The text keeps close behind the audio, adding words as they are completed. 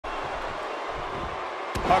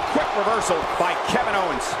A quick reversal by Kevin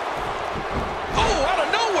Owens. Oh, out of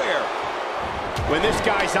nowhere! When this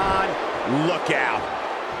guy's on, look out.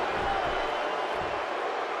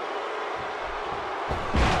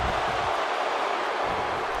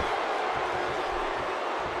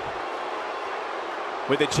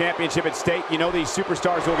 With the championship at stake, you know these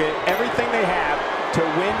superstars will get everything they have to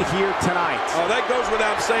win here tonight. Oh, that goes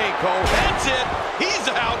without saying, Cole. That's it. He's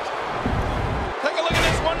out. Take a look at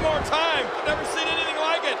this one more time. I've never seen anything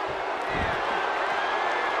like it.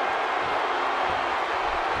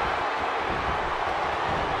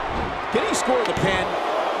 Can he score the pin?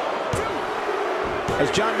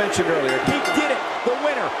 As John mentioned earlier, he did it. The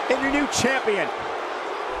winner and your new champion.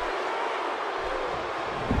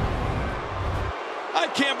 I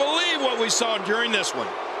can't believe what we saw during this one.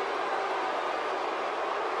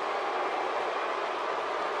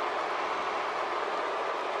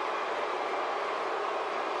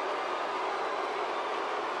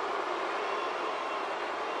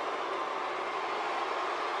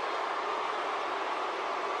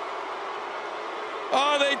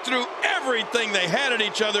 Oh, they threw everything they had at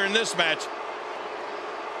each other in this match.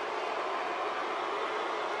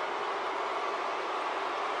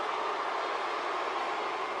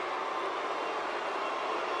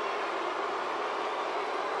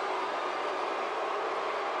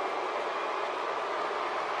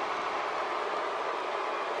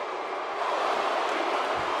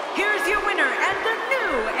 Here's your winner and the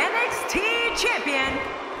new NXT Champion,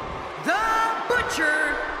 The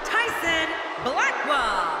Butcher, Tyson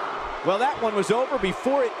Blackwell. Well, that one was over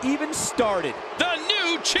before it even started. The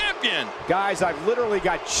new champion. Guys, I've literally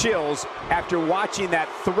got chills after watching that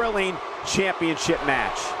thrilling championship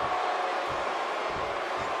match.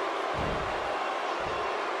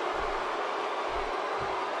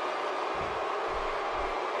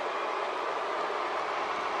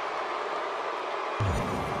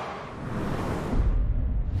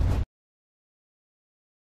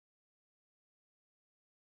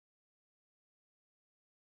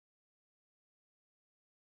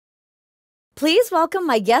 Please welcome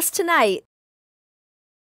my guest tonight.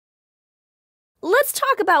 Let's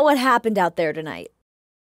talk about what happened out there tonight.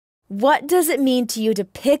 What does it mean to you to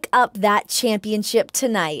pick up that championship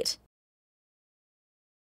tonight?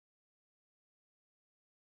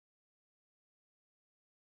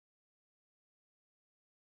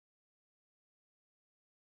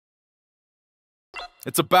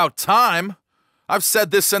 It's about time. I've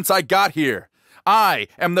said this since I got here. I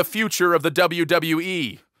am the future of the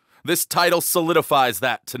WWE. This title solidifies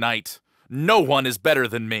that tonight. No one is better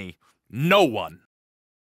than me. No one.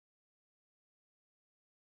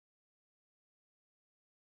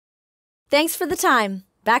 Thanks for the time.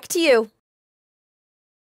 Back to you.